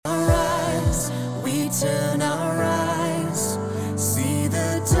turn our eyes, see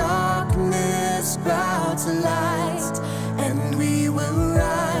the darkness bow to light, and we will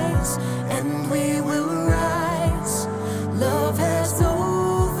rise, and we will rise. Love has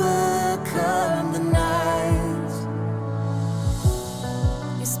overcome the night.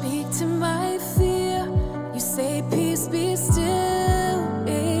 You speak to my fear, you say peace be still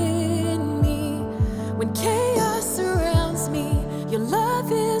in me. When chaos surrounds me, your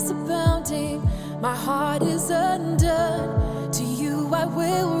love is abounding. My heart is undone, to you I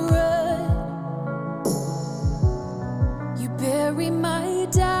will run. You bury my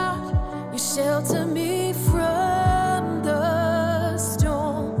doubt, you shelter me from the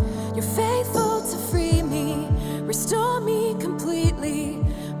storm. You're faithful to free me, restore me completely.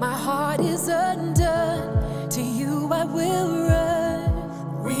 My heart is undone, to you I will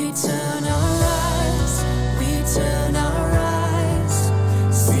run. We turn our eyes, we turn our eyes,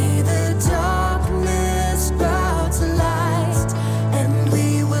 see the darkness bow to light, and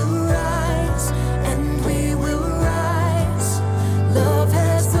we will rise, and we will rise. Love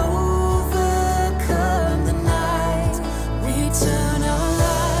has overcome the night. We turn our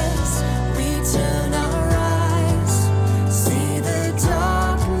eyes, we turn our eyes, see the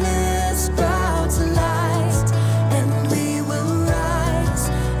darkness bow to light, and we will rise,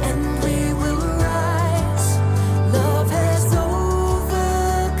 and we will rise. Love has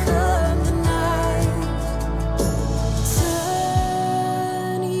overcome the night.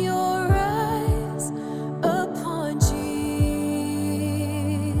 Turn your eyes upon Jesus.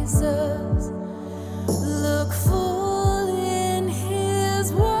 Look full in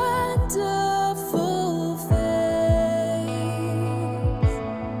his wonderful face,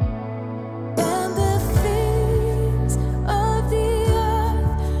 and the things of the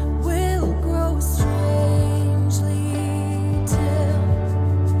earth will grow strangely dim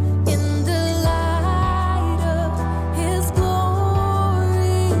in the light of his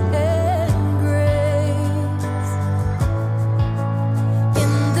glory and grace.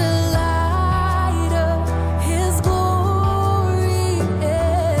 In the light of his glory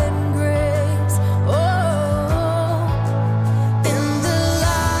and grace. Oh, in the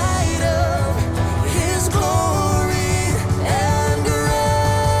light of his glory and grace.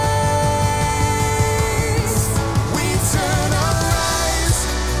 We turn our eyes,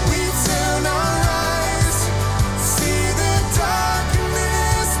 we turn our eyes, see the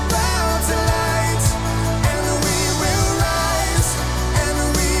darkness bow to light, and we will rise, and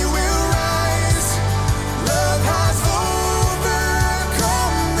we will rise. Love has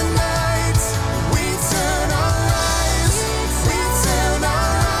overcome the night. We turn our eyes, we turn our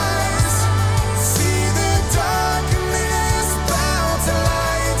eyes, see the darkness bow to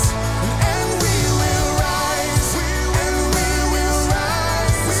light, and we will rise, and we will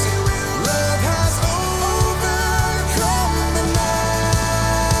rise. Love has overcome the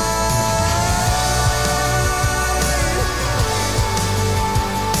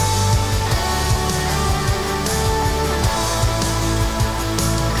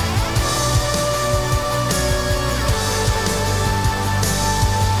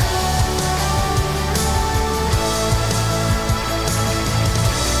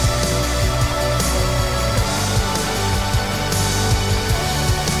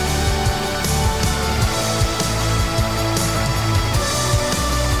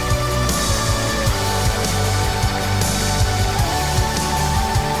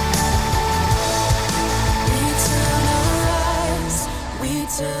We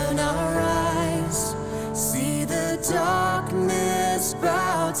turn our eyes, see the darkness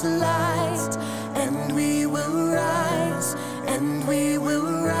bow to light, and we will rise, and we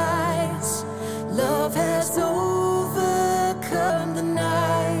will rise. Love has overcome the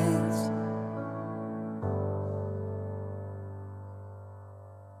night.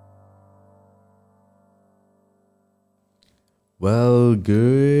 Well,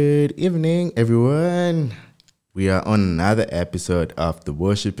 good evening, everyone. We are on another episode of the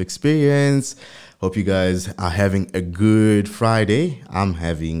Worship Experience. Hope you guys are having a good Friday. I'm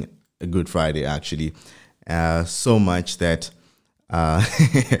having a good Friday, actually. So much that I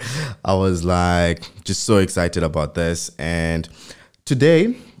was like just so excited about this. And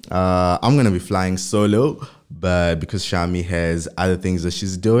today, I'm going to be flying solo, but because Shami has other things that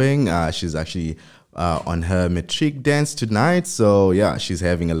she's doing, she's actually on her matric dance tonight. So yeah, she's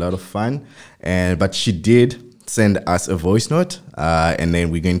having a lot of fun. But she did send us a voice note, and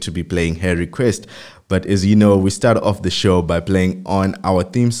then we're going to be playing her request. But as you know, we start off the show by playing on our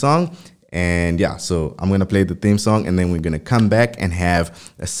theme song. And yeah, so I'm going to play the theme song, and then we're going to come back and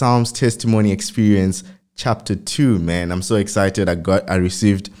have a Psalms Testimony Experience Chapter 2, man. I'm so excited. I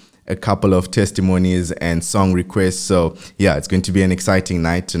received a couple of testimonies and song requests. So yeah, it's going to be an exciting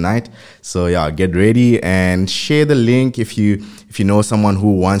night tonight. So yeah, get ready and share the link if you know someone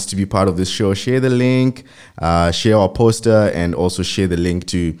who wants to be part of this show. Share the link, share our poster, and also share the link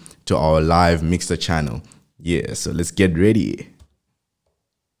to our live Mixer channel. Yeah, so let's get ready.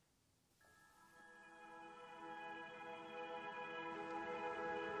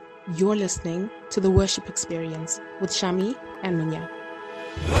 You're listening to The Worship Experience with Shami and Munya.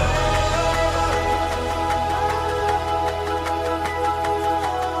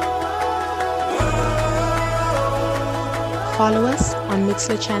 Follow us on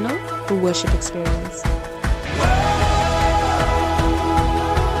Mixler channel, The Worship Experience.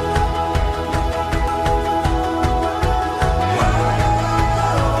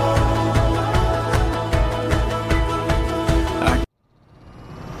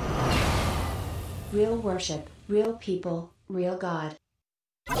 Real worship, real people, real God.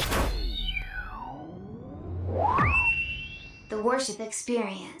 The Worship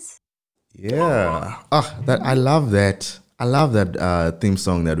Experience. Yeah. That I love that. I love that theme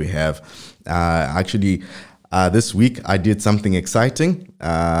song that we have. Actually, this week I did something exciting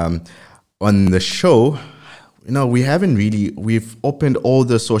on the show. You know, we've opened all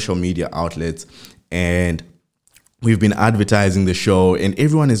the social media outlets and we've been advertising the show, and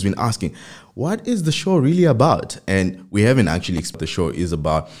everyone has been asking, what is the show really about? And we haven't actually explained what the show is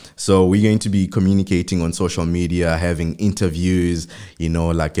about. So we're going to be communicating on social media, having interviews,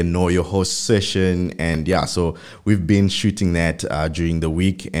 like a Know Your Host session. And yeah, so we've been shooting that during the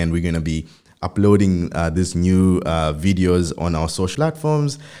week, and we're going to be uploading these new videos on our social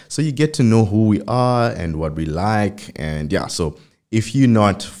platforms. So you get to know who we are and what we like. And yeah, so if you're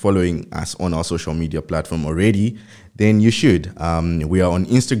not following us on our social media platform already, then you should. We are on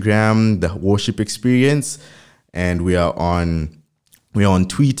Instagram, The Worship Experience, and we are on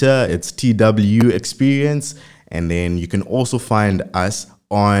Twitter. It's TW Experience, and then you can also find us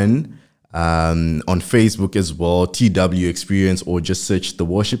on Facebook as well, TW Experience, or just search The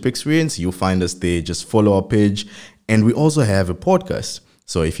Worship Experience. You'll find us there. Just follow our page, and we also have a podcast.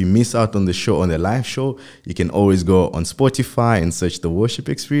 So if you miss out on the show, on the live show, you can always go on Spotify and search The Worship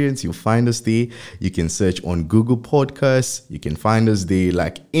Experience. You'll find us there. You can search on Google Podcasts. You can find us there.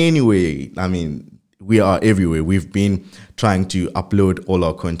 Like anyway, I mean, we are everywhere. We've been trying to upload all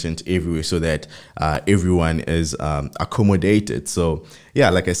our content everywhere so that everyone is accommodated. So yeah,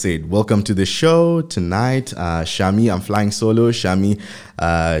 like I said, welcome to the show tonight. Shami, I'm flying solo. Shami,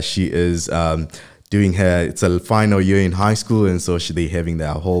 she is it's a final year in high school, and so they're having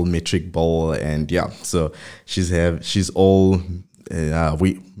their whole metric ball, and yeah, so I'm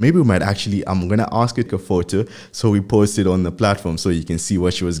gonna ask her a photo so we post it on the platform so you can see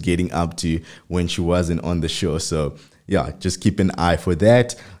what she was getting up to when she wasn't on the show. So yeah, just keep an eye for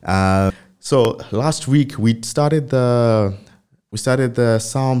that. So last week we started the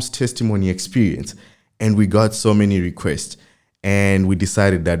Psalms testimony experience, and we got so many requests. And we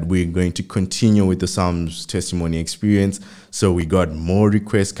decided that we're going to continue with the Psalms testimony experience. So we got more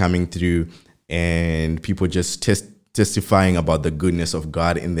requests coming through, and people just testifying about the goodness of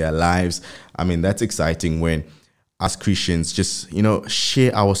God in their lives. I mean, that's exciting when us Christians just,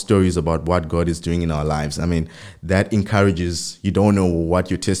 share our stories about what God is doing in our lives. I mean, that encourages. You don't know what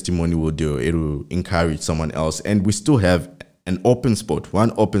your testimony will do. It will encourage someone else. And we still have one open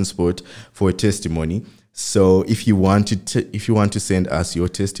spot for a testimony. So if you want to send us your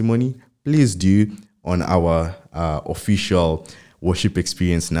testimony, please do on our official Worship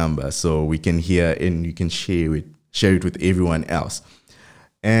Experience number, so we can hear and you can share it with everyone else.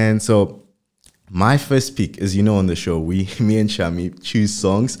 And so my first pick, as you know, on the show, me and Shami choose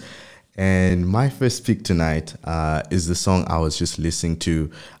songs, and my first pick tonight is the song I was just listening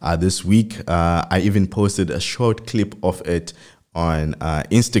to this week. I even posted a short clip of it on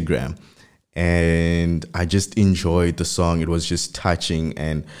Instagram. And I just enjoyed the song. It was just touching.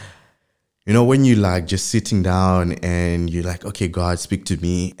 And, when you like just sitting down and you're like, okay, God, speak to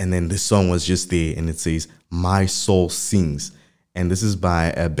me. And then this song was just there, and it says, My Soul Sings. And this is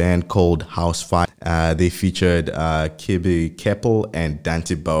by a band called House Fire. They featured Kibi Keppel and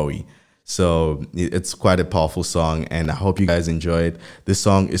Dante Bowie. So it's quite a powerful song, and I hope you guys enjoy it. This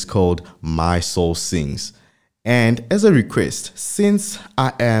song is called My Soul Sings. And as a request, since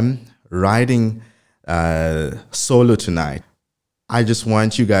I am riding solo tonight, I just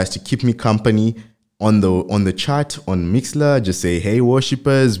want you guys to keep me company on the chat on Mixler. Just say, hey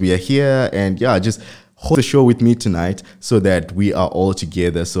worshipers, we are here, and yeah, just hold the show with me tonight so that we are all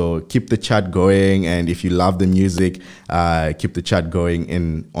together. So keep the chat going, and if you love the music, keep the chat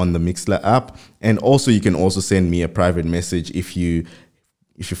going on the Mixler app. And also you can also send me a private message if you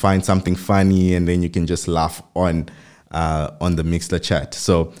if you find something funny, and then you can just laugh on the Mixler chat.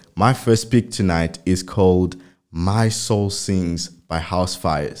 So my first pick tonight is called "My Soul Sings" by House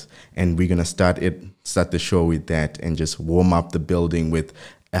Fires, and we're gonna start the show with that and just warm up the building with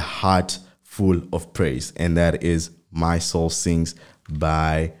a heart full of praise, and that is "My Soul Sings"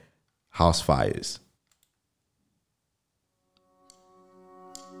 by House Fires.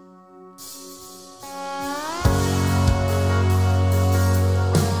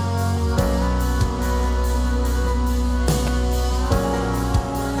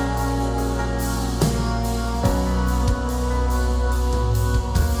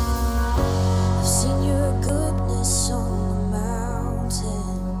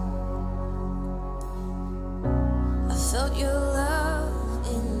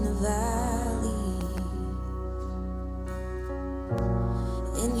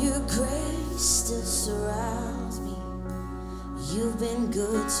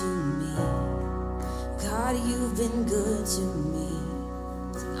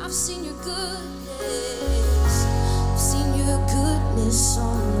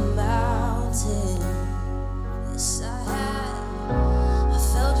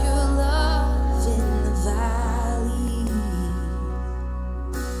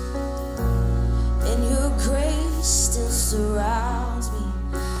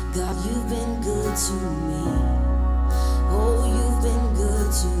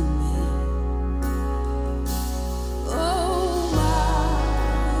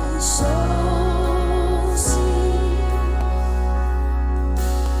 Soul, sing.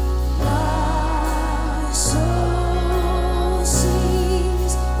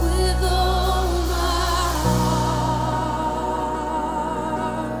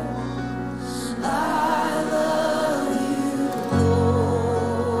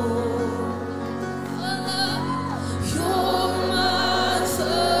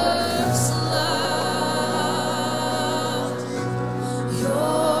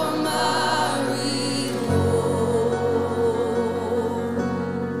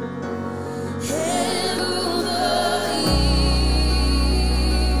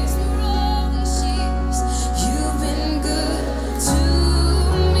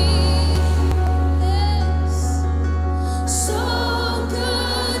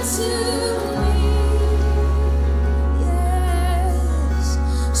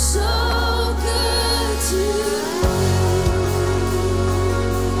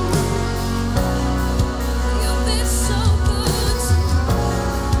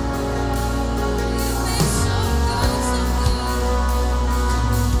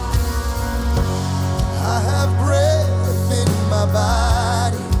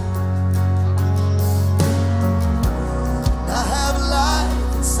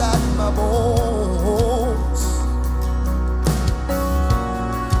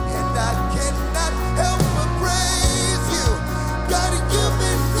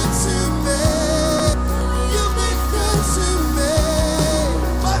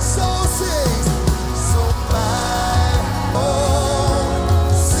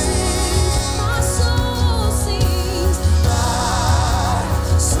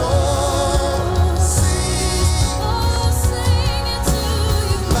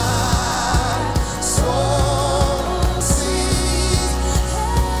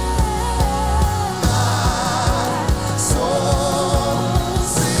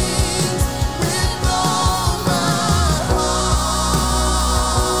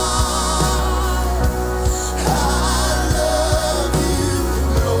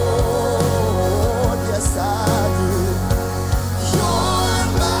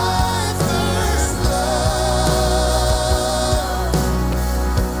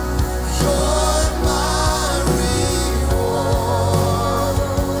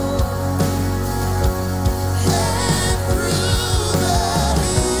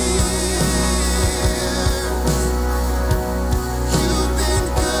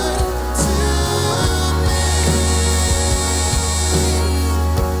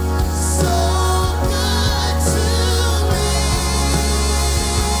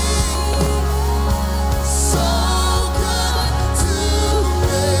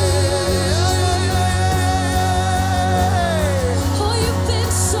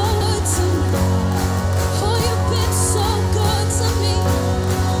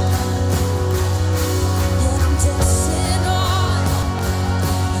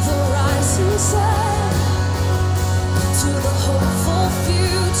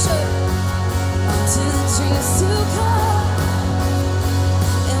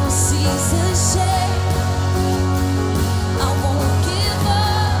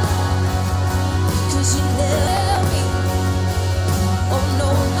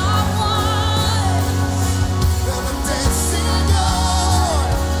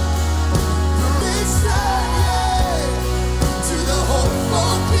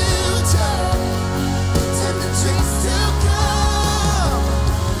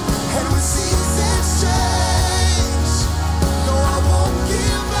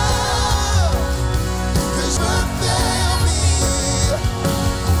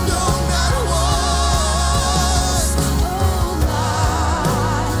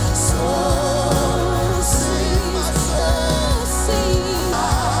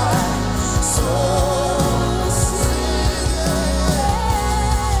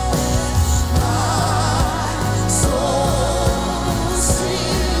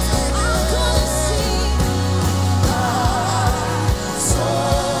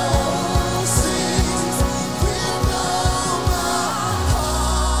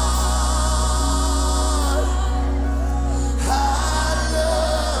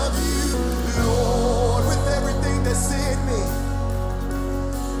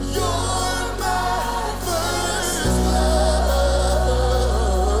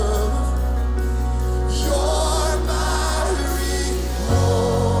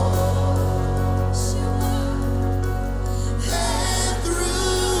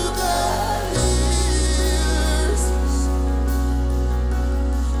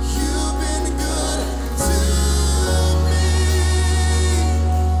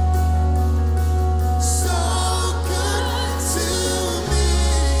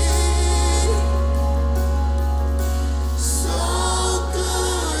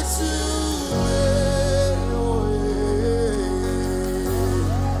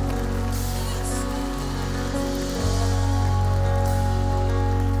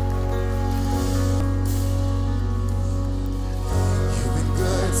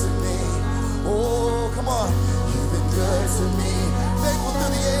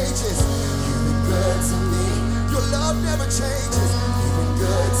 never changes. You've been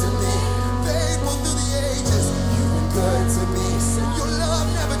good to me. Faithful through the ages. You've been good to me. Your love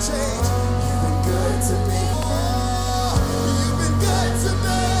never changed. You've been good to me. Oh, you've been good to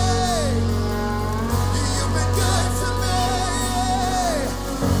me. You've been good to me.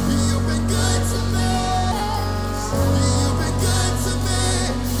 You've been good to me. You've been good to me.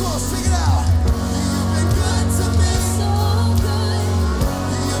 Come on, sing it out. You've been good to me. So good.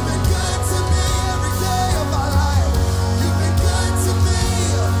 You've been good to me every day of my life. You've been good to me.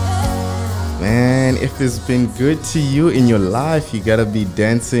 Man, if it's been good to you in your life, you gotta be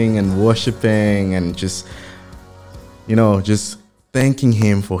dancing and worshiping and just, just thanking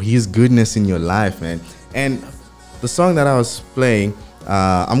him for his goodness in your life, man. And the song that I was playing,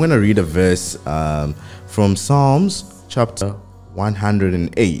 I'm gonna read a verse from Psalms chapter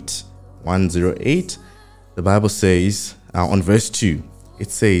 108. 108. The Bible says, on verse 2, it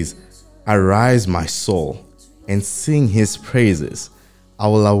says, "Arise, my soul, and sing his praises. I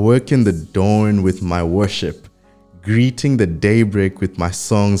will awaken the dawn with my worship, greeting the daybreak with my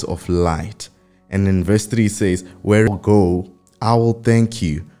songs of light." And in verse 3 it says, "Where I go, I will thank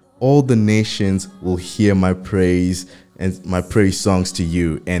you. All the nations will hear my praise and my praise songs to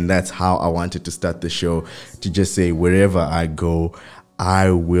you." And that's how I wanted to start the show, to just say, wherever I go, I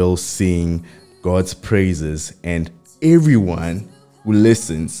will sing God's praises, and everyone who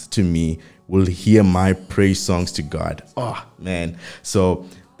listens to me will hear my praise songs to God. Oh, man. So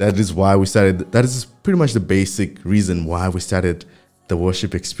that is why we started. That is pretty much the basic reason why we started the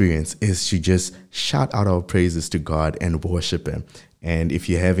worship experience, is to just shout out our praises to God and worship him. And if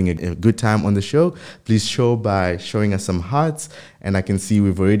you're having a good time on the show, please show by showing us some hearts. And I can see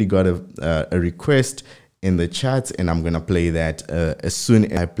we've already got a request in the chat, and I'm going to play that as soon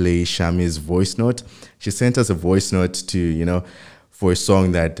as I play Shami's voice note. She sent us a voice note to, for a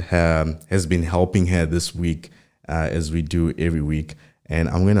song that has been helping her this week, as we do every week. And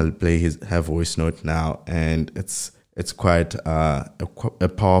I'm going to play her voice note now. And it's quite a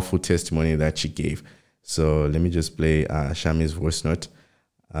powerful testimony that she gave. So let me just play Shami's voice note.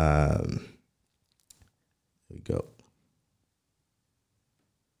 Here we go.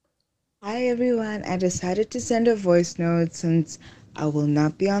 Hi everyone, I decided to send a voice note since I will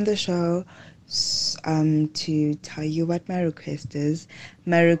not be on the show to tell you what my request is.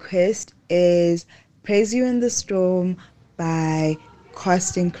 My request is Praise You in the Storm by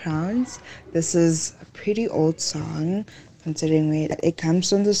Casting Crowns. This is a pretty old song, considering it comes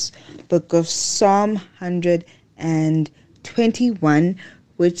from this book of Psalm 121,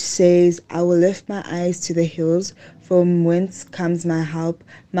 which says, "I will lift my eyes to the hills, from whence comes my help.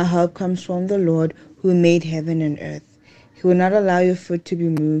 My help comes from the Lord, who made heaven and earth. He will not allow your foot to be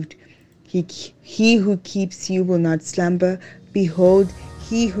moved. He who keeps you will not slumber. Behold,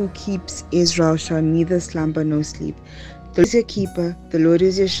 he who keeps Israel shall neither slumber nor sleep. The Lord is your keeper, the Lord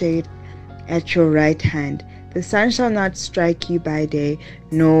is your shade at your right hand. The sun shall not strike you by day,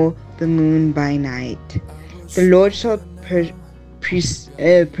 nor the moon by night. The Lord shall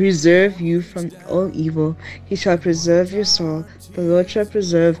preserve you from all evil. He shall preserve your soul. The Lord shall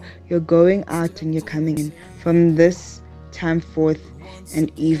preserve your going out and your coming in, from this time forth and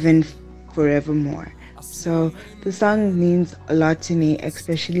even forevermore." So the song means a lot to me,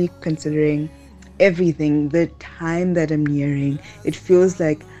 especially considering everything, the time that I'm nearing. It feels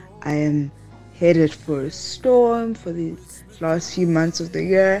like I am headed for a storm for the last few months of the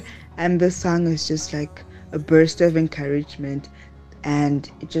year, and this song is just like a burst of encouragement, and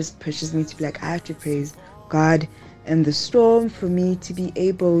it just pushes me to be like, I have to praise God in the storm for me to be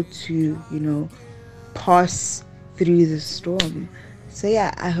able to, pass through the storm. So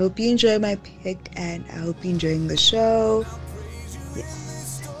yeah, I hope you enjoy my pick, and I hope you're enjoying the show.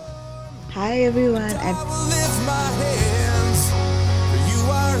 Yes. Hi everyone. I will lift my hands, for you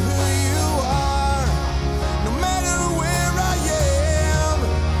are who you are. No matter where I am,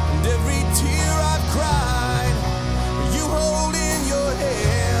 and every tear I've cried, you hold in your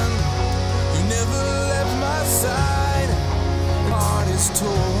hand. You never left my side. My heart is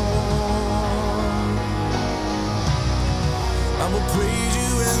torn. I will praise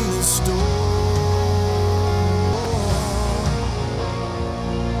you in the storm.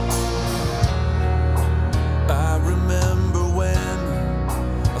 I remember when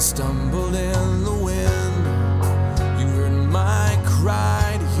I stumbled in the wind. You heard my cry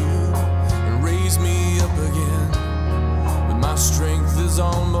to you and raised me up again. But my strength is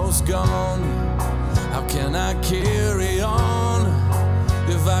almost gone. How can I carry on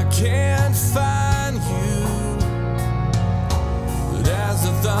if I can't find you? But as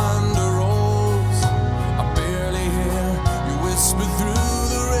the thunder rolls, I barely hear you whisper through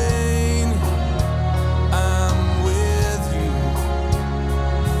the rain. I'm with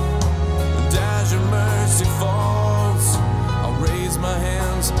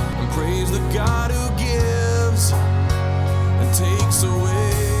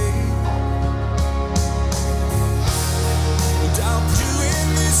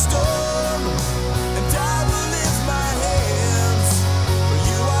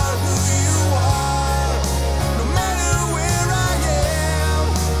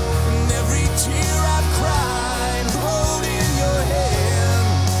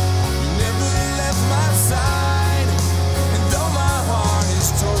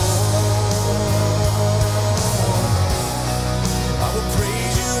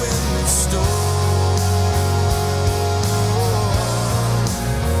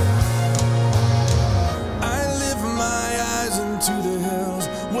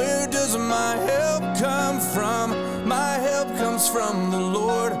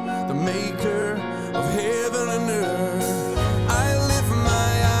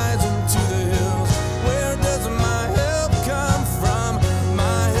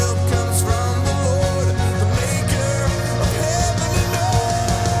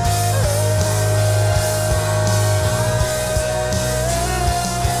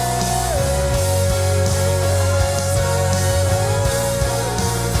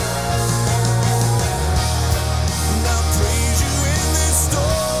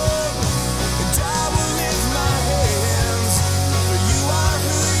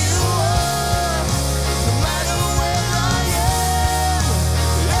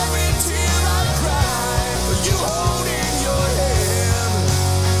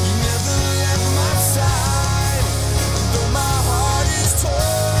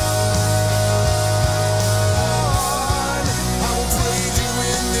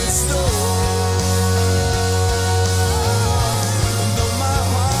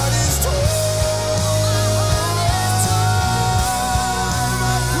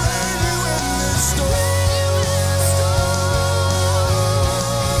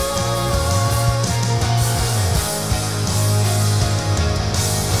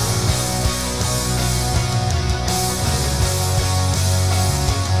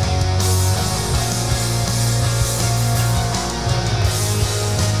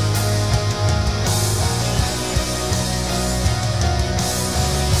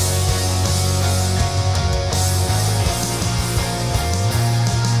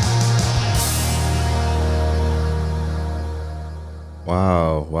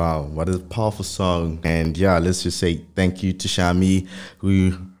What a powerful song. And yeah, let's just say thank you to Shami,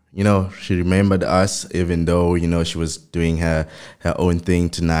 who, she remembered us, even though, she was doing her own thing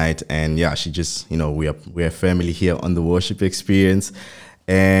tonight. And yeah, she just, we're family here on the worship experience.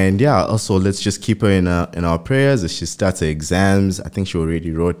 And yeah, also let's just keep her in our prayers as she starts her exams. I think she already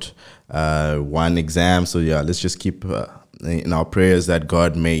wrote one exam. So yeah, let's just keep her in our prayers that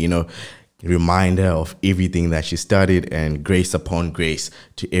God may, remind her of everything that she studied, and grace upon grace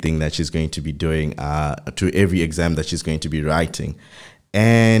to everything that she's going to be doing, to every exam that she's going to be writing.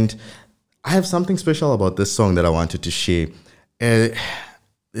 And I have something special about this song that I wanted to share.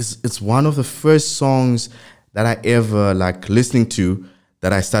 It's one of the first songs that I ever listening to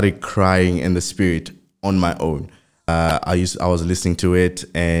that I started crying in the spirit on my own. I was listening to it,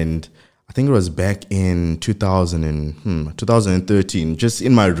 and I think it was back in 2013, just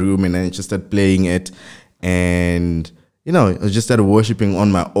in my room, and I just started playing it, and I just started worshiping on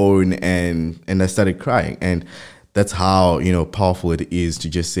my own, and I started crying. And that's how powerful it is to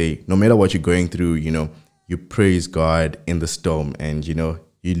just say, no matter what you're going through, you praise God in the storm, and you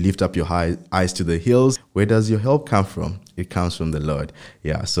lift up your eyes to the hills. Where does your help come from? It comes from the Lord.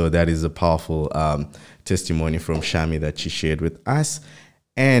 Yeah, so that is a powerful testimony from Shami that she shared with us.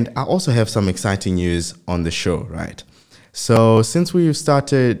 And I also have some exciting news on the show, right? So since we've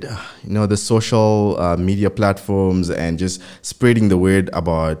started, the social media platforms and just spreading the word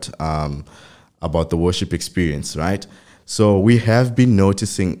about the worship experience, right? So we have been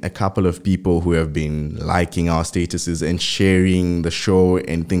noticing a couple of people who have been liking our statuses and sharing the show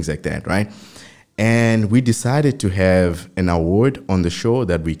and things like that, right? And we decided to have an award on the show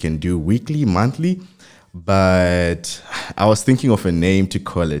that we can do weekly, monthly. But I was thinking of a name to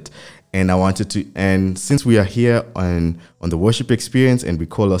call it, and I wanted to, and since we are here on the worship experience and we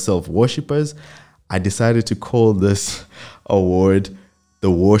call ourselves worshipers, I decided to call this award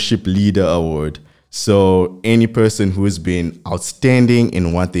the Worship Leader Award. So any person who has been outstanding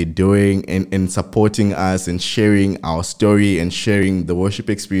in what they're doing and supporting us and sharing our story and sharing the worship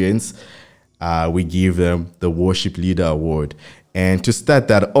experience, we give them the Worship Leader Award. And to start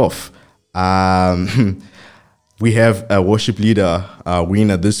that off, we have a worship leader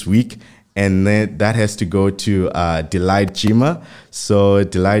winner this week, and then that has to go to Delight Jima. So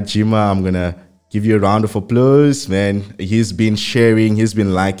Delight Jima, I'm gonna give you a round of applause, man. He's been sharing, he's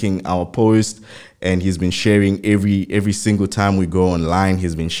been liking our post, and he's been sharing every single time we go online.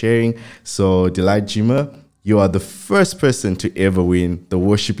 He's been sharing. So Delight Jima, you are the first person to ever win the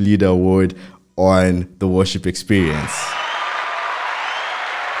Worship Leader Award on the Worship Experience.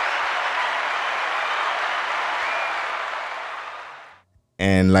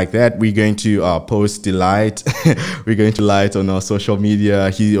 And like that, we're going to post Delight. We're going to light on our social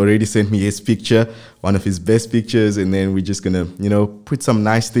media. He already sent me his picture, one of his best pictures. And then we're just going to, put some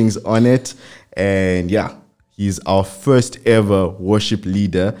nice things on it. And yeah, he's our first ever worship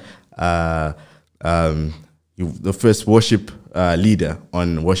leader, the first worship leader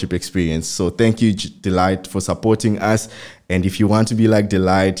on Worship Experience. So thank you, Delight, for supporting us. And if you want to be like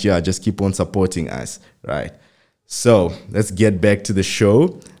Delight, just keep on supporting us, right? So let's get back to the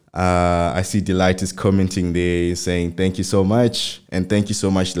show. I see Delight is commenting there saying, thank you so much. And thank you so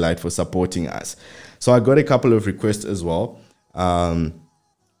much, Delight, for supporting us. So I got a couple of requests as well. The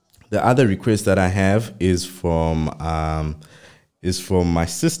other request that I have is from my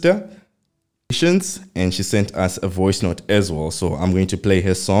sister, Patience, and she sent us a voice note as well. So I'm going to play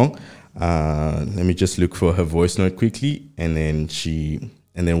her song. Let me just look for her voice note quickly, and then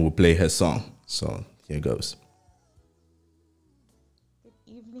we'll play her song. So here goes.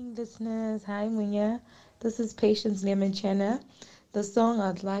 Listeners, hi Munya. This is Patience Nemanchana. The song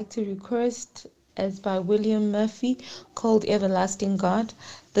I'd like to request is by William Murphy, called Everlasting God.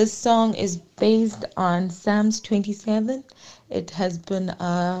 This song is based on Psalms 27. It has been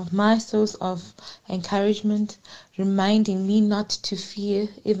my source of encouragement, reminding me not to fear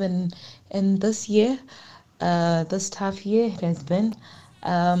even in this year, this tough year it has been.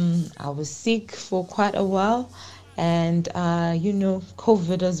 I was sick for quite a while, and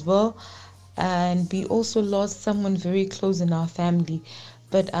COVID as well, and we also lost someone very close in our family.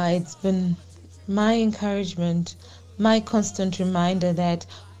 But it's been my encouragement, my constant reminder that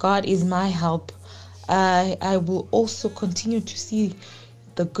God is my help. I will also continue to see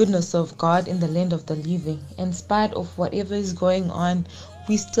the goodness of God in the land of the living. In spite of whatever is going on,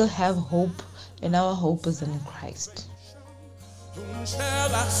 we still have hope, and our hope is in Christ. Whom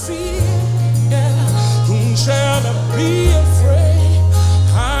shall I fear? Whom shall I be afraid?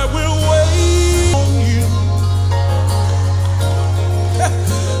 I will wait on you.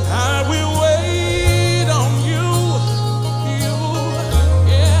 I will wait on you.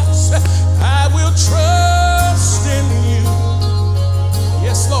 Yes.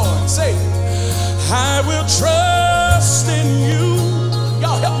 Say, I will trust in you.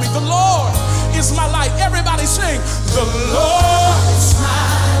 Y'all help me. The Lord is my light. Everybody sing. The Lord is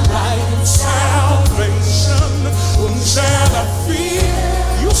my light and salvation. Whom shall I fear?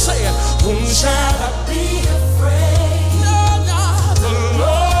 You say it. Whom shall I be afraid? No, no. The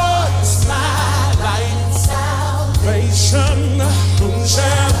Lord is my light and salvation. Whom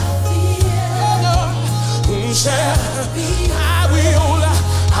shall I fear? No, whom shall I be?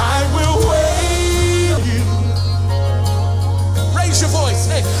 I will wait on you. Raise your voice.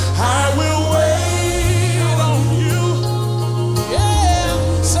 Hey, I will wait on you.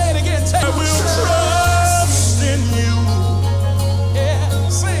 Yeah. Say it again. I will trust in you. Yeah.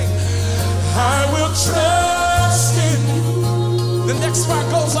 Sing. I will trust in you. The next part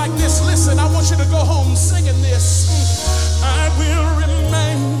goes like this. Listen, I want you to go home singing this. I will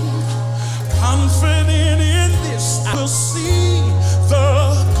remain confident in this. I will see the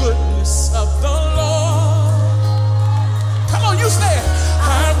goodness of the Lord. Come on, you say it.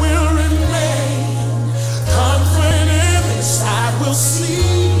 I will remain confident in this. I will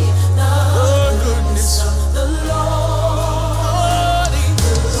see the goodness of the Lord.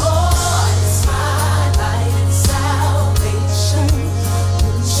 The Lord is my light and salvation.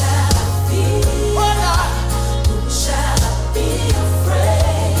 Whom shall I fear? Whom shall I be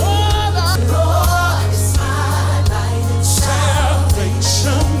afraid? The Lord is my light and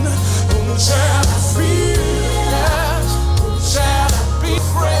salvation. Whom shall I fear? Whom shall I be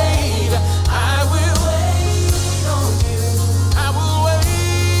afraid? I will wait on you. I will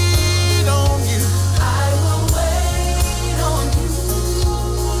wait on you. I will wait on you.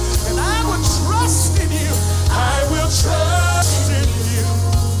 And I will trust in you. I will trust in you.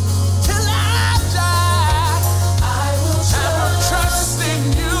 Till I die, I will trust in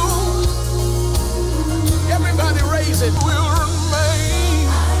you. Everybody raise it. Will remain.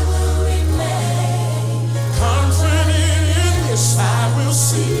 I will remain confident in this. I will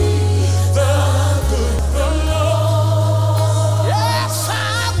see the good of the Lord. Yes,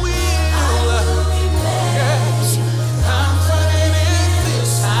 I will remain. Yes, confident in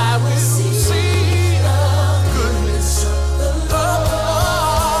this. I will see the goodness of the Lord.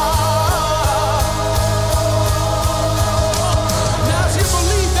 Now, if you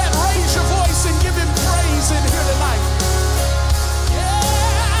believe that, raise your voice and give him praise in here tonight. Yeah.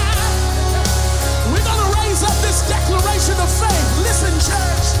 We're going to raise up this declaration of faith. Listen,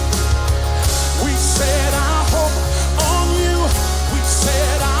 church. We set our hope on you. We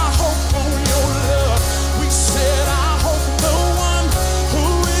set our hope on your love. We set our hope on the one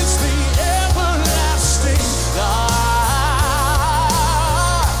who is the everlasting God.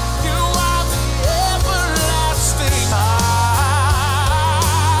 You are the everlasting God.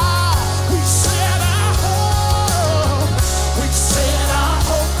 We set our hope. We set our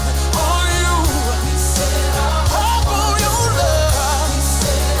hope on you. We set our hope on your love. We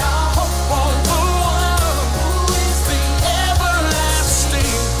set our hope on the one who is the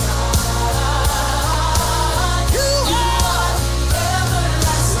everlasting God. You are the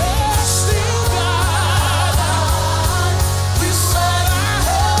everlasting God. We set our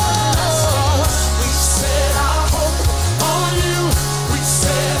hope. We set our hope on you. We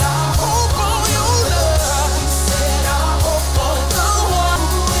set our hope on your love. We set our hope on the one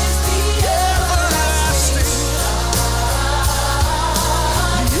who is the everlasting God.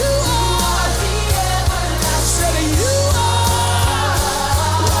 You are the everlasting. You are.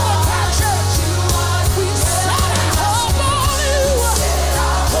 One more time, church. We set our hope on you. We set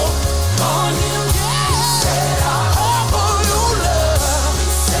our hope on you. Yeah. We set our hope on your love. We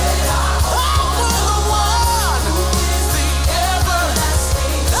set our hope on the one who is the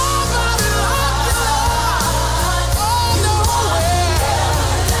everlasting. Nobody like you, Lord. Oh, nowhere.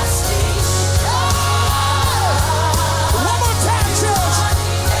 One more time, church.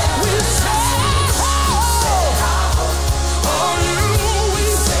 We set our hope on you. We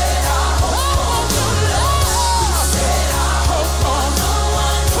set our hope on your love. We set our hope on the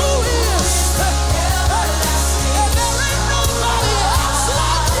one who is the everlasting. And there ain't nobody else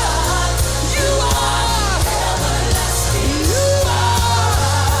like you. You are everlasting. You are.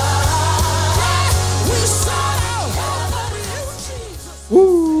 Yeah, we set our hope on you, Jesus.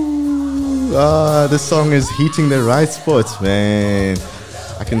 Woo! This song is hitting the right spots, man.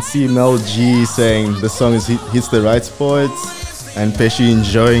 I can see Mel G saying the song hits the right spots, and Pesci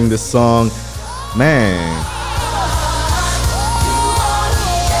enjoying the song. Man,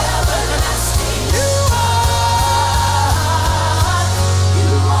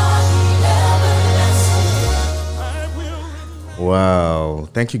 wow.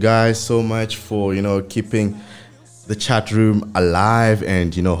 Thank you guys so much for, keeping the chat room alive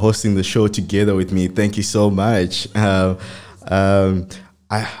and, hosting the show together with me. Thank you so much. I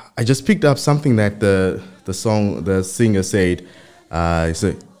just picked up something that the singer said. He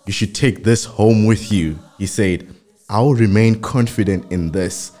said, you should take this home with you. He said, I will remain confident in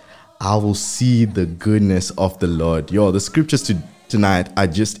this. I will see the goodness of the Lord. The scriptures tonight are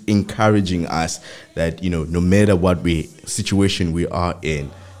just encouraging us that, no matter what situation we are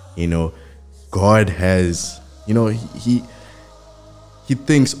in, God has, he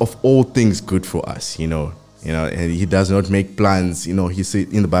thinks of all things good for us, and he does not make plans. He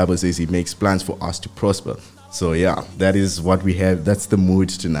said in the Bible says he makes plans for us to prosper. So yeah, that is what we have. That's the mood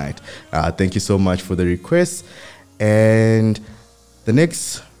tonight. Thank you so much for the request. And the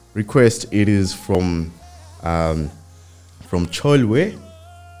next request, it is from Cholwe.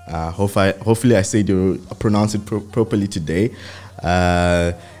 Hopefully I said you pronounce it properly today.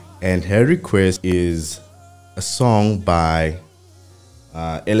 And her request is a song by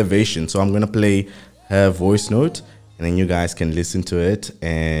Elevation. So I'm gonna play her voice note, and then you guys can listen to it.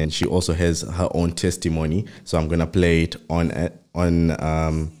 And she also has her own testimony, so I'm gonna play it on and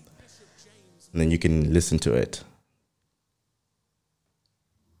then you can listen to it.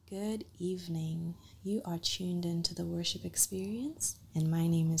 Good evening. You are tuned into the worship experience, and my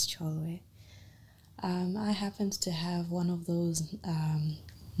name is Cholwe. I happened to have one of those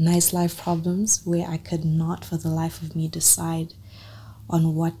nice life problems where I could not for the life of me decide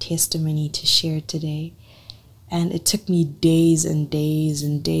on what testimony to share today. And it took me days and days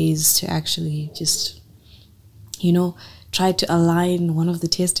and days to actually just, try to align one of the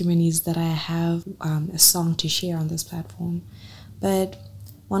testimonies that I have, a song to share on this platform. But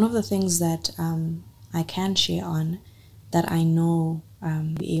one of the things that I can share on that I know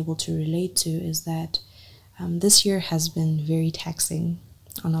be able to relate to is that this year has been very taxing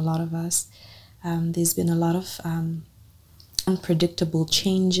on a lot of us. There's been a lot of unpredictable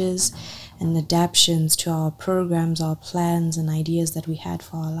changes and adaptations to our programs, our plans and ideas that we had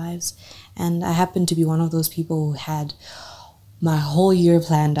for our lives. And I happen to be one of those people who had my whole year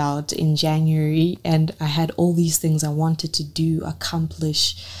planned out in January, and I had all these things I wanted to do,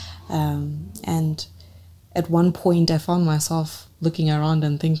 accomplish, and at one point I found myself looking around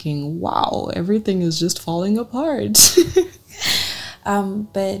and thinking, wow, everything is just falling apart.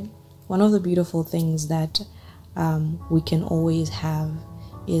 But one of the beautiful things that we can always have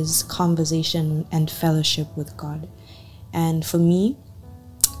is conversation and fellowship with God. And for me,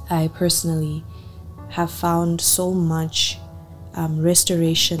 I personally have found so much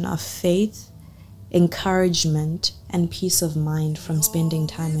restoration of faith, encouragement, and peace of mind from spending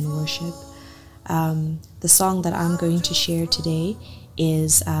time in worship. The song that I'm going to share today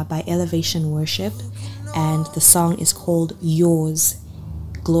is by Elevation Worship, and the song is called Yours,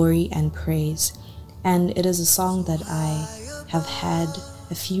 Glory and Praise. And it is a song that I have had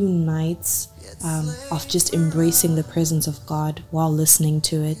a few nights of just embracing the presence of God while listening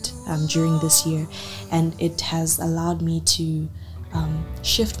to it during this year. And it has allowed me to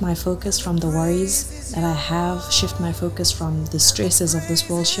shift my focus from the worries that I have, shift my focus from the stresses of this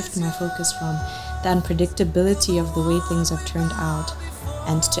world, shift my focus from the unpredictability of the way things have turned out,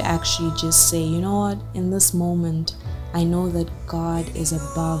 and to actually just say, you know what, in this moment, I know that God is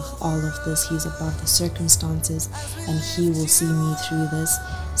above all of this. He's above the circumstances, and He will see me through this.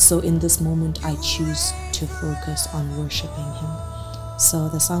 So in this moment, I choose to focus on worshiping Him. So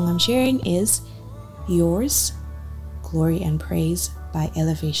the song I'm sharing is Yours, Glory and Praise by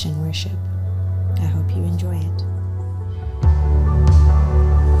Elevation Worship. I hope you enjoy it.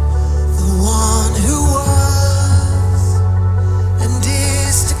 The one who was and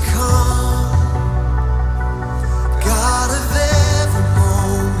is to come, God of every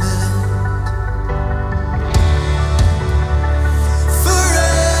moment,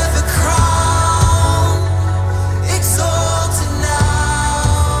 forever crowned, exalted now,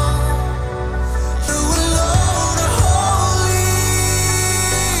 who alone are holy,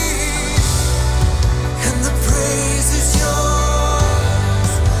 and the praise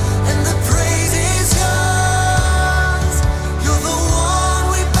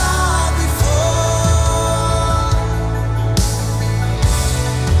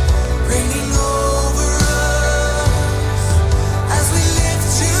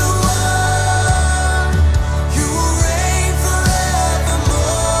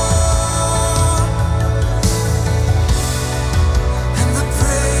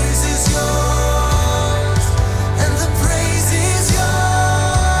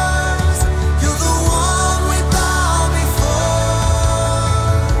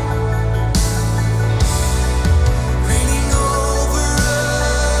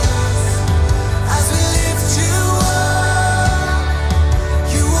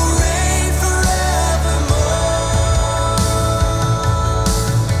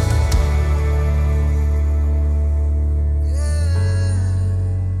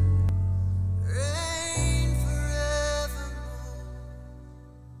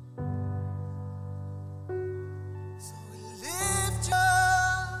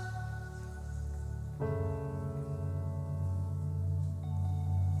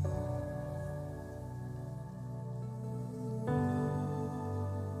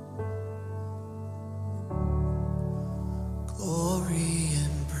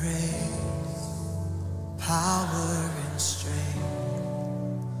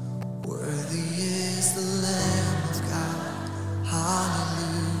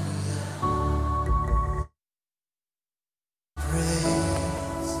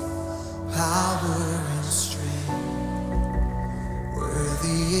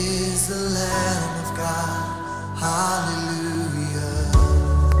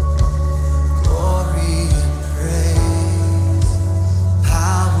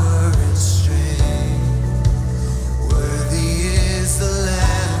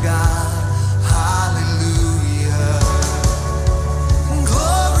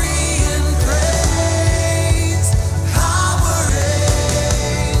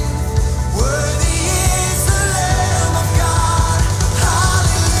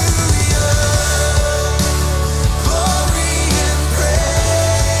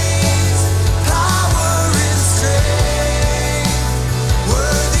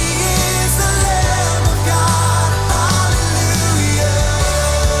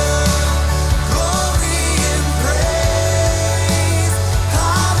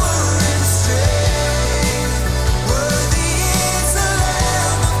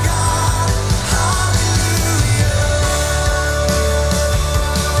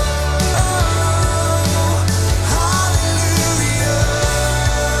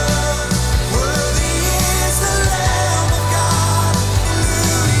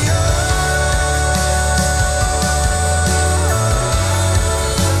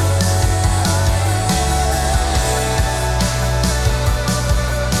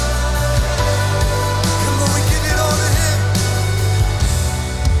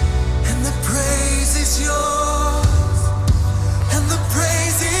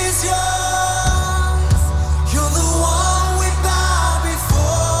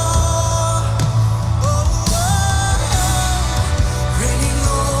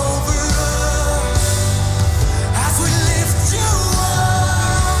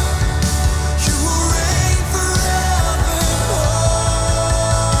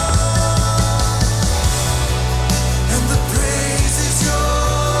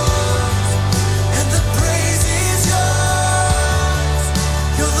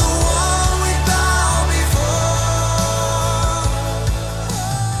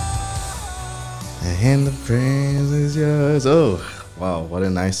And the praise is yours. Oh, wow, what a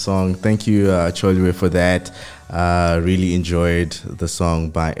nice song. Thank you, Cholwe, for that. Really enjoyed the song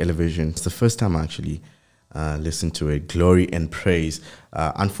by Elevision. It's the first time I actually listened to it. Glory and praise.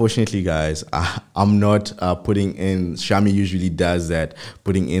 Unfortunately, guys, I'm not putting in, Shami usually does that,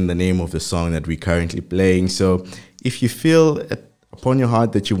 putting in the name of the song that we're currently playing. So if you feel upon your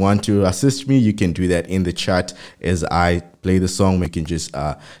heart that you want to assist me, you can do that in the chat as I play the song. We can just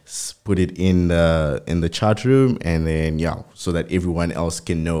put it in the chat room, and then so that everyone else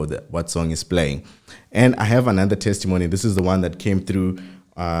can know that what song is playing. And I have another testimony. This is the one that came through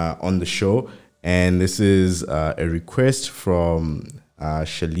on the show, and this is a request from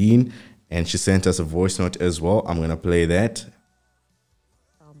Shalene, and she sent us a voice note as well. I'm gonna play that.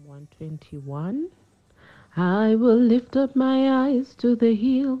 Psalm 121. I will lift up my eyes to the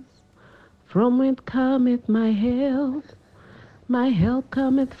hills, from whence cometh my help. My help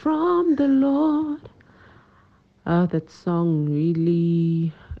cometh from the Lord. That song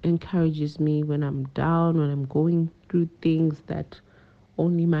really encourages me when I'm down, when I'm going through things, that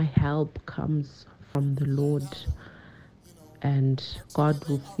only my help comes from the Lord. And God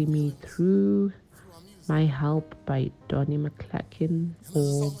will see me through. My Help by Donnie McClacken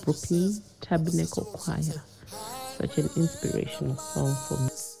or Brooklyn Tabernacle Choir. Such an inspirational song for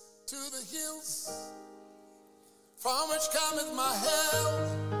me. To the hills, from which cometh my help.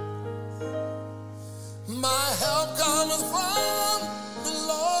 My help cometh from the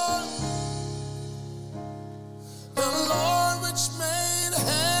Lord which made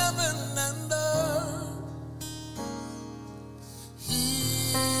heaven and earth.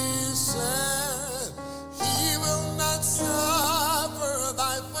 He said, He will not suffer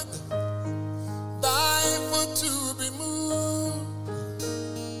thy foot to be moved.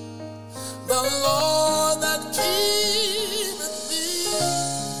 The Lord that keepeth thee,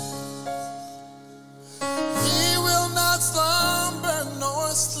 He will not slumber nor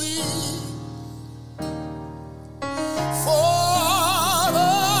sleep. For the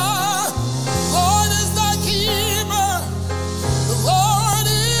Lord is thy keeper, the Lord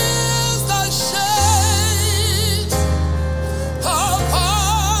is thy shade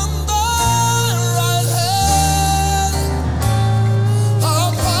upon thy right hand,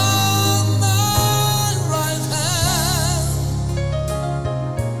 upon thy right hand.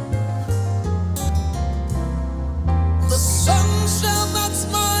 The sun shall not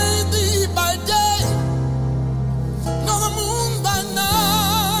smite thee by day, nor the moon by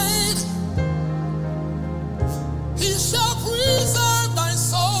night. He shall preserve thy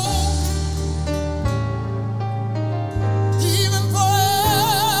soul, even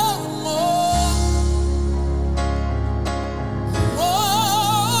forevermore. Oh,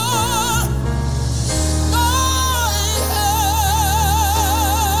 my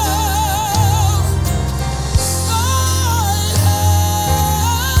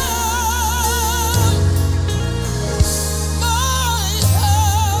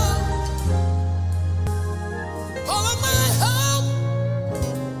all of my help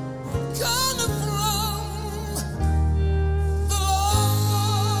cometh from the Lord.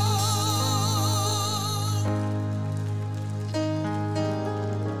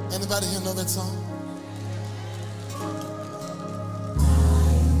 Anybody here know that song?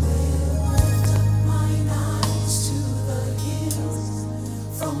 Mine eyes to the hills,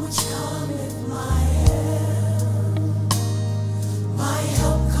 from which cometh my help. My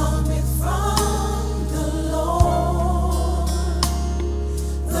help cometh from the Lord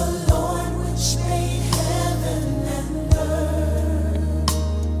which made heaven and earth.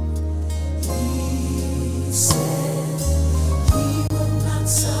 He said, He will not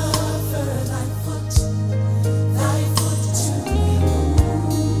suffer thy foot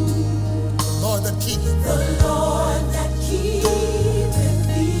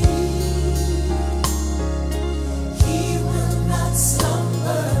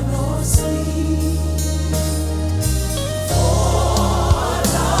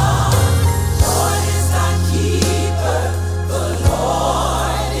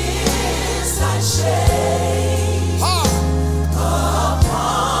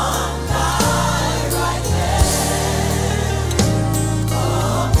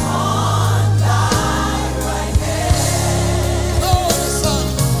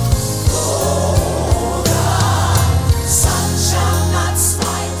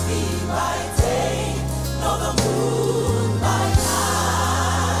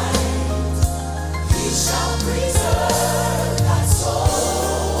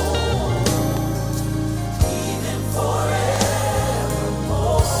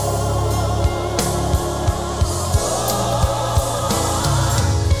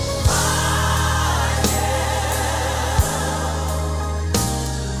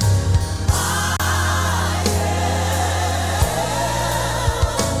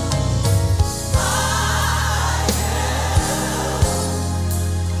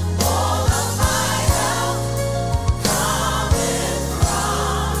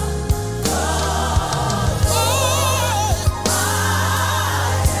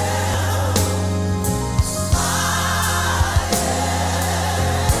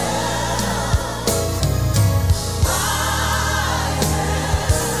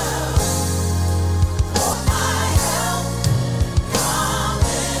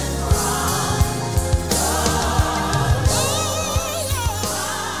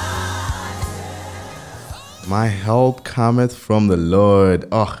My help cometh from the Lord.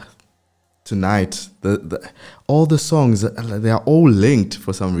 Oh, tonight, all the songs, they are all linked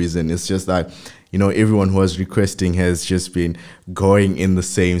for some reason. It's just that, everyone who was requesting has just been going in the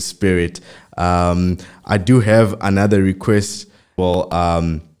same spirit. I do have another request. Well,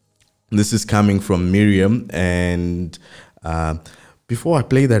 this is coming from Miriam, and before I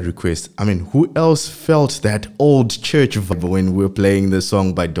play that request, who else felt that old church vibe when we were playing the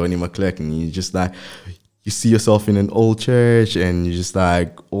song by Donnie McClurkin? And you just like, you see yourself in an old church, and you're just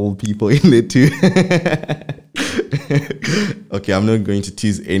like old people in it too. Okay, I'm not going to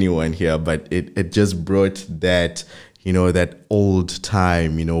tease anyone here, but it just brought that, that old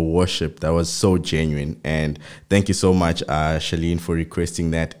time, worship that was so genuine. And thank you so much, Shalene, for requesting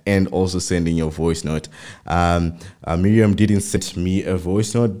that and also sending your voice note. Miriam didn't send me a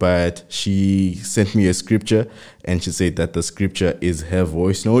voice note, but she sent me a scripture, and she said that the scripture is her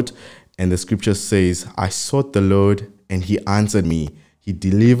voice note. And the scripture says, I sought the Lord and he answered me. He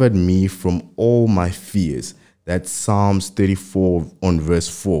delivered me from all my fears. That's Psalms 34 on verse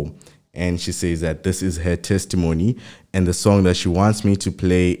 4. And she says that this is her testimony. And the song that she wants me to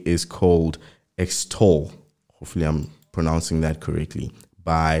play is called Extol. Hopefully I'm pronouncing that correctly.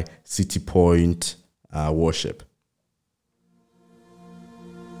 By City Point Worship.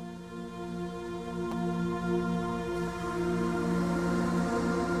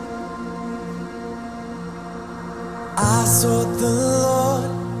 I sought the Lord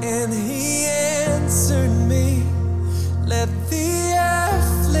and he answered me. Let the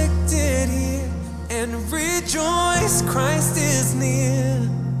afflicted hear and rejoice, Christ is near.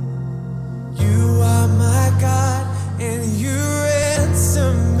 You are my God and you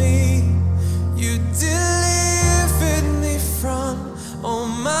ransom me. You delivered me from all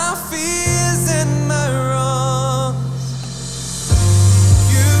my fears and my wrongs.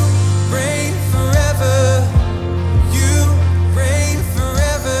 You reign forever.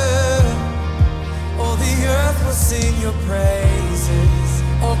 Sing your praises,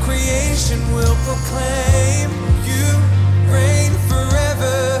 all creation will proclaim you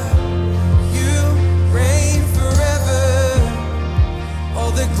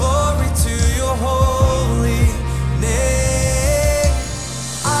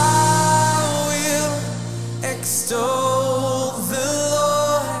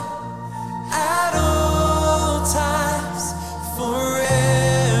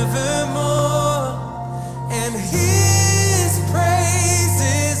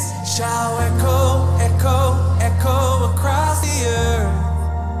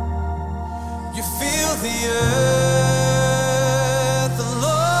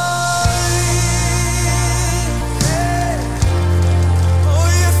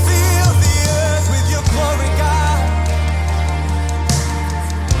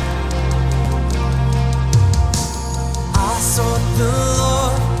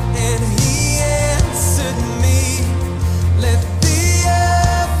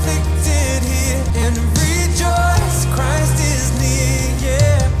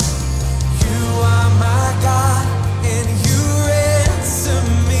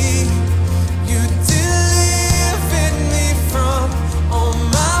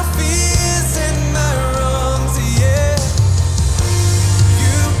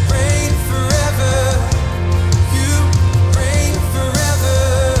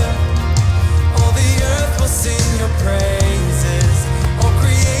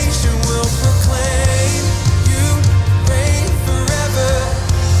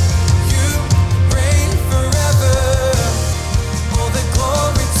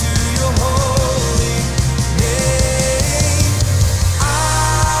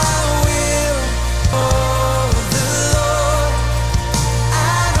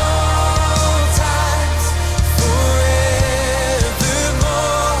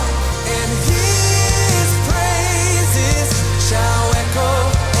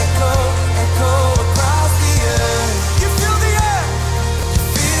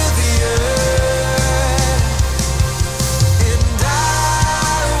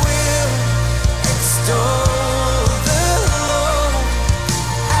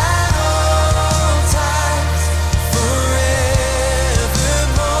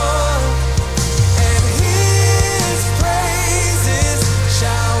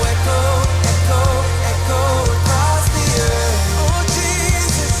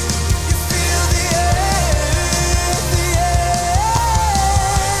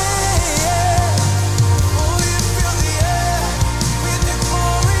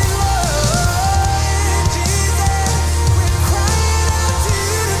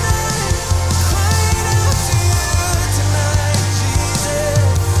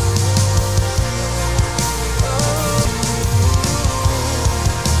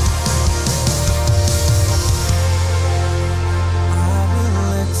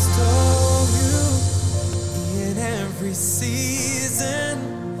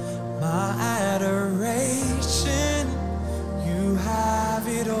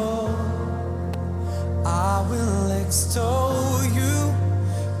extol you.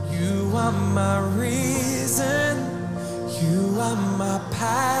 You are my reason. You are my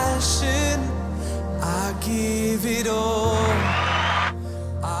passion. I give it all.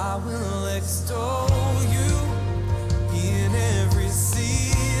 I will extol you in every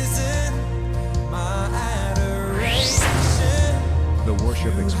season. My adoration. The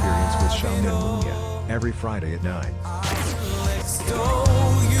Worship Experience with Shaun and Munya, every Friday at 9. I will extol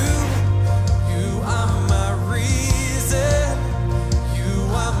you. You are my reason. You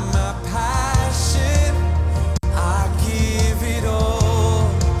are my passion. I give it all.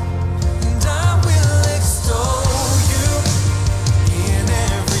 And I will extol you in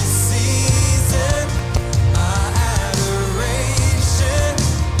every season. My adoration.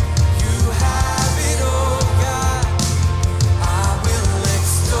 You have it all, God. I will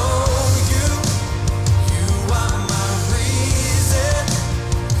extol you. You are my reason.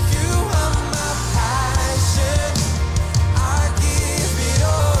 You are my passion. I give it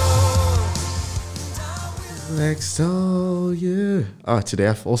all. Extol you. Today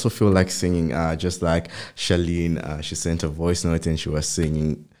I also feel like singing, just like Charlene. She sent a voice note and she was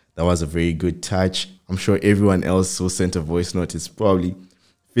singing. That was a very good touch. I'm sure everyone else who sent a voice note is probably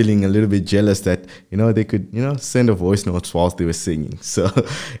feeling a little bit jealous that, they could, send a voice note whilst they were singing. So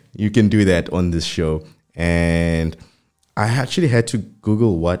you can do that on this show. And I actually had to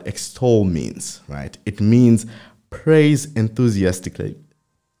Google what extol means, right? It means praise enthusiastically.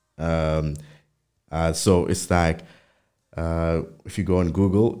 So it's like, if you go on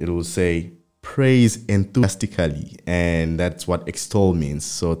Google, it will say praise enthusiastically, and that's what extol means.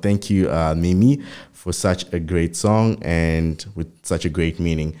 So thank you, Mimi, for such a great song and with such a great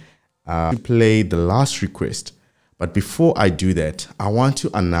meaning. To play the last request, but before I do that, I want to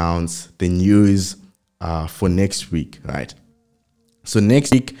announce the news for next week, right? So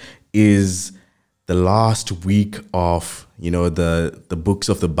next week is the last week of the books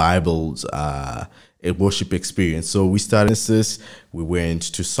of the Bible's a worship experience. So we started Genesis, we went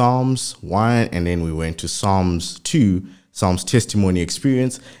to Psalms 1, and then we went to Psalms 2, Psalms testimony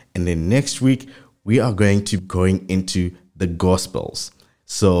experience, and then next week we are going into the Gospels.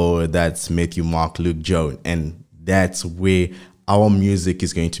 So that's Matthew, Mark, Luke, John, and that's where our music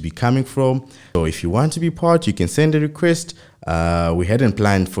is going to be coming from. So if you want to be part, you can send a request. We hadn't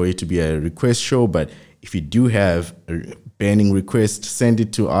planned for it to be a request show, but if you do have a burning request, send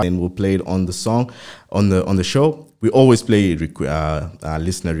it to us and we'll play it on the song, on the show. We always play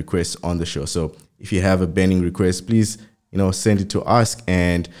listener requests on the show. So if you have a burning request, please, send it to us,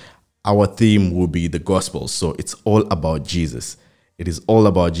 and our theme will be the gospel. So it's all about Jesus. It is all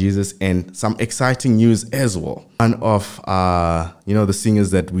about Jesus, and some exciting news as well. One of the singers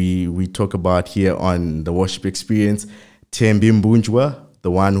that we talk about here on the worship experience, Thembi Mbunjwa,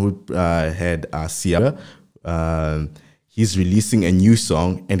 the one who had Sierra, he's releasing a new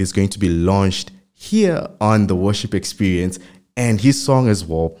song and it's going to be launched here on the worship experience. And his song as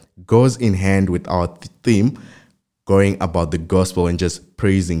well goes in hand with our theme, going about the gospel and just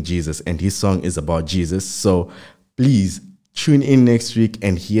praising Jesus. And his song is about Jesus. So please tune in next week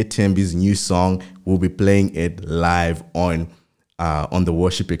and hear Thembi's new song. We'll be playing it live on the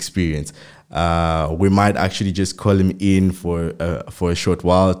worship experience. We might actually just call him in for a short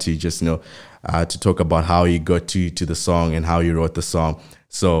while to just to talk about how he got to the song and how he wrote the song.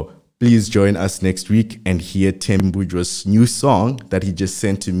 So please join us next week and hear Thembi Mbunjwa's new song that he just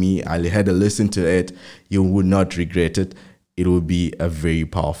sent to me. I had a listen to it. You would not regret it. It will be a very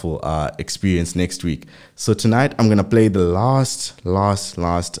powerful experience next week. So tonight I'm gonna play the last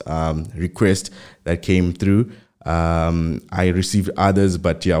request that came through. I received others,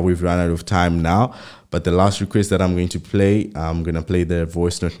 but yeah, we've run out of time now. But the last request that I'm going to play, I'm going to play the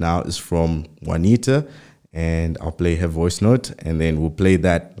voice note now, is from Juanita, and I'll play her voice note, and then we'll play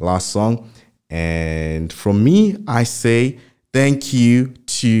that last song. And from me, I say thank you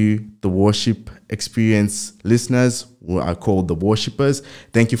to the worship experience listeners, who are called the worshipers.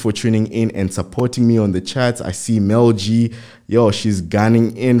 Thank you for tuning in and supporting me on the chats. I see Mel G. She's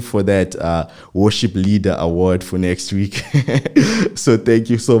gunning in for that worship leader award for next week. So thank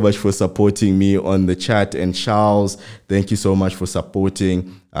you so much for supporting me on the chat. And Charles, thank you so much for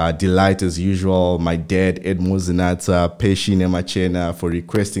supporting. Delight as usual. My dad, Ed Mozinata, Peshine Machena, for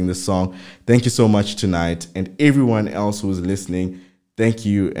requesting the song. Thank you so much tonight. And everyone else who's listening, thank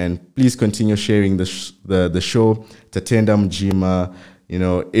you. And please continue sharing the show. Tatenda Mjima,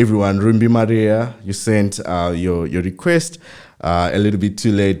 everyone. Rumbi Maria, you sent your request a little bit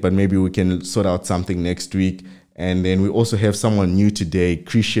too late, but maybe we can sort out something next week. And then we also have someone new today,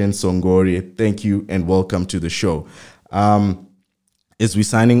 Christian Songori. Thank you and welcome to the show. As we're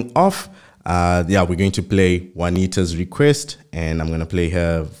signing off, Yeah, we're going to play Juanita's request, and I'm going to play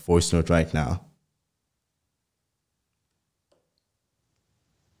her voice note right now.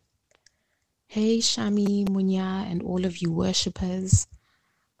 Hey, Shami, Munya, and all of you worshippers.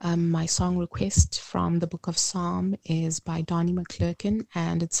 My song request from the book of Psalm is by Donnie McClurkin,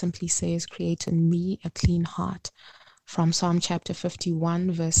 and it simply says, "Create in me a clean heart," from Psalm chapter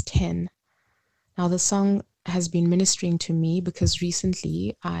 51, verse 10. Now, the song has been ministering to me because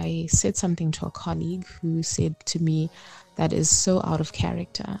recently I said something to a colleague who said to me that is so out of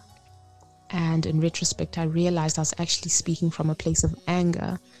character. And in retrospect, I realized I was actually speaking from a place of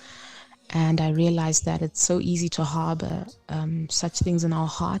anger. And I realized that it's so easy to harbor such things in our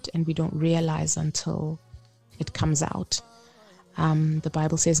heart, and we don't realize until it comes out. The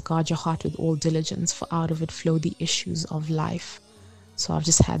Bible says, "Guard your heart with all diligence, for out of it flow the issues of life." So I've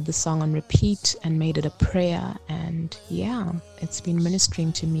just had the song on repeat and made it a prayer. And yeah, it's been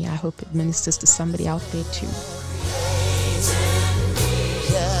ministering to me. I hope it ministers to somebody out there too.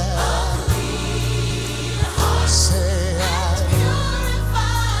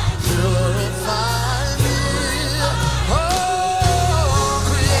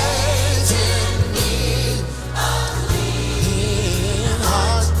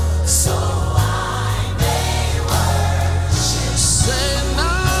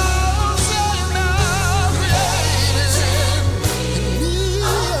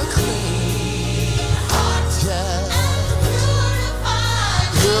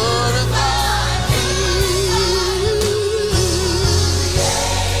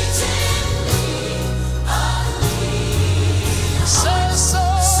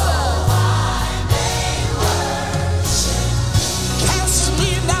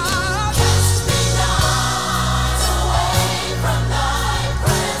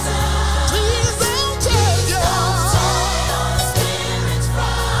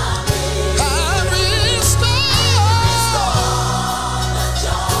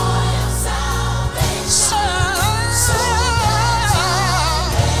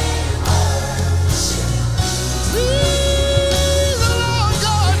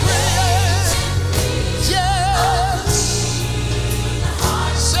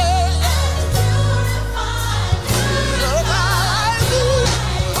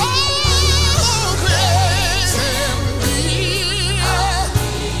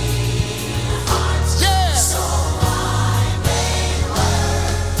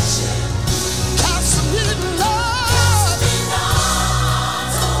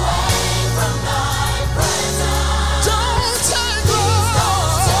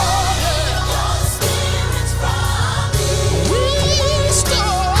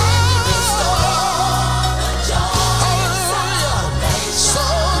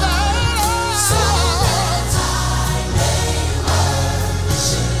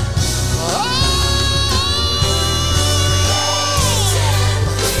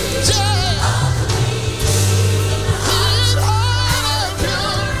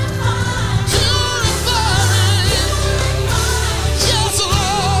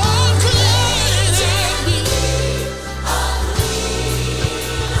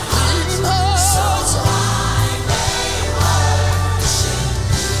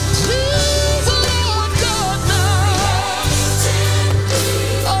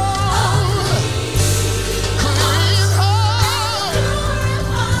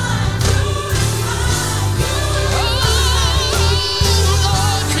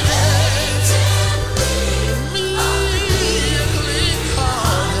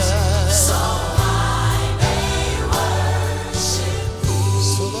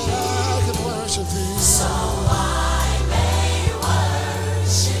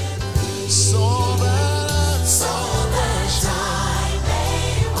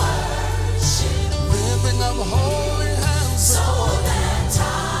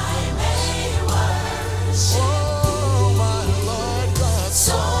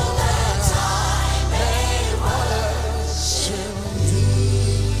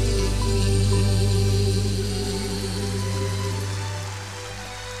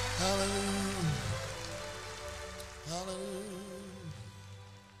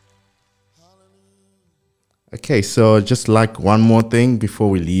 Okay, so just like one more thing before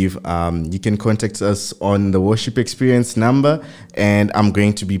we leave, you can contact us on the Worship Experience number, and I'm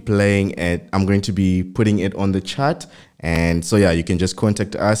going to be playing it. I'm going to be putting it on the chat, and so yeah, you can just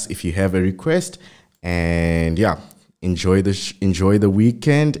contact us if you have a request, and yeah, enjoy the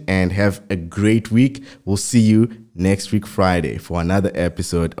weekend and have a great week. We'll see you next week Friday for another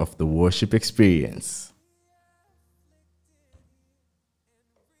episode of the Worship Experience.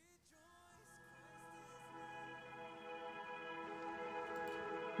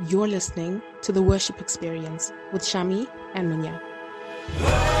 You're listening to The Worship Experience with Shami and Munya.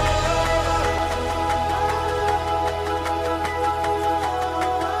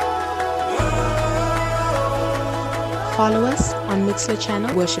 Follow us on Mixler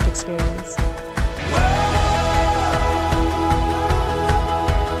channel Worship Experience.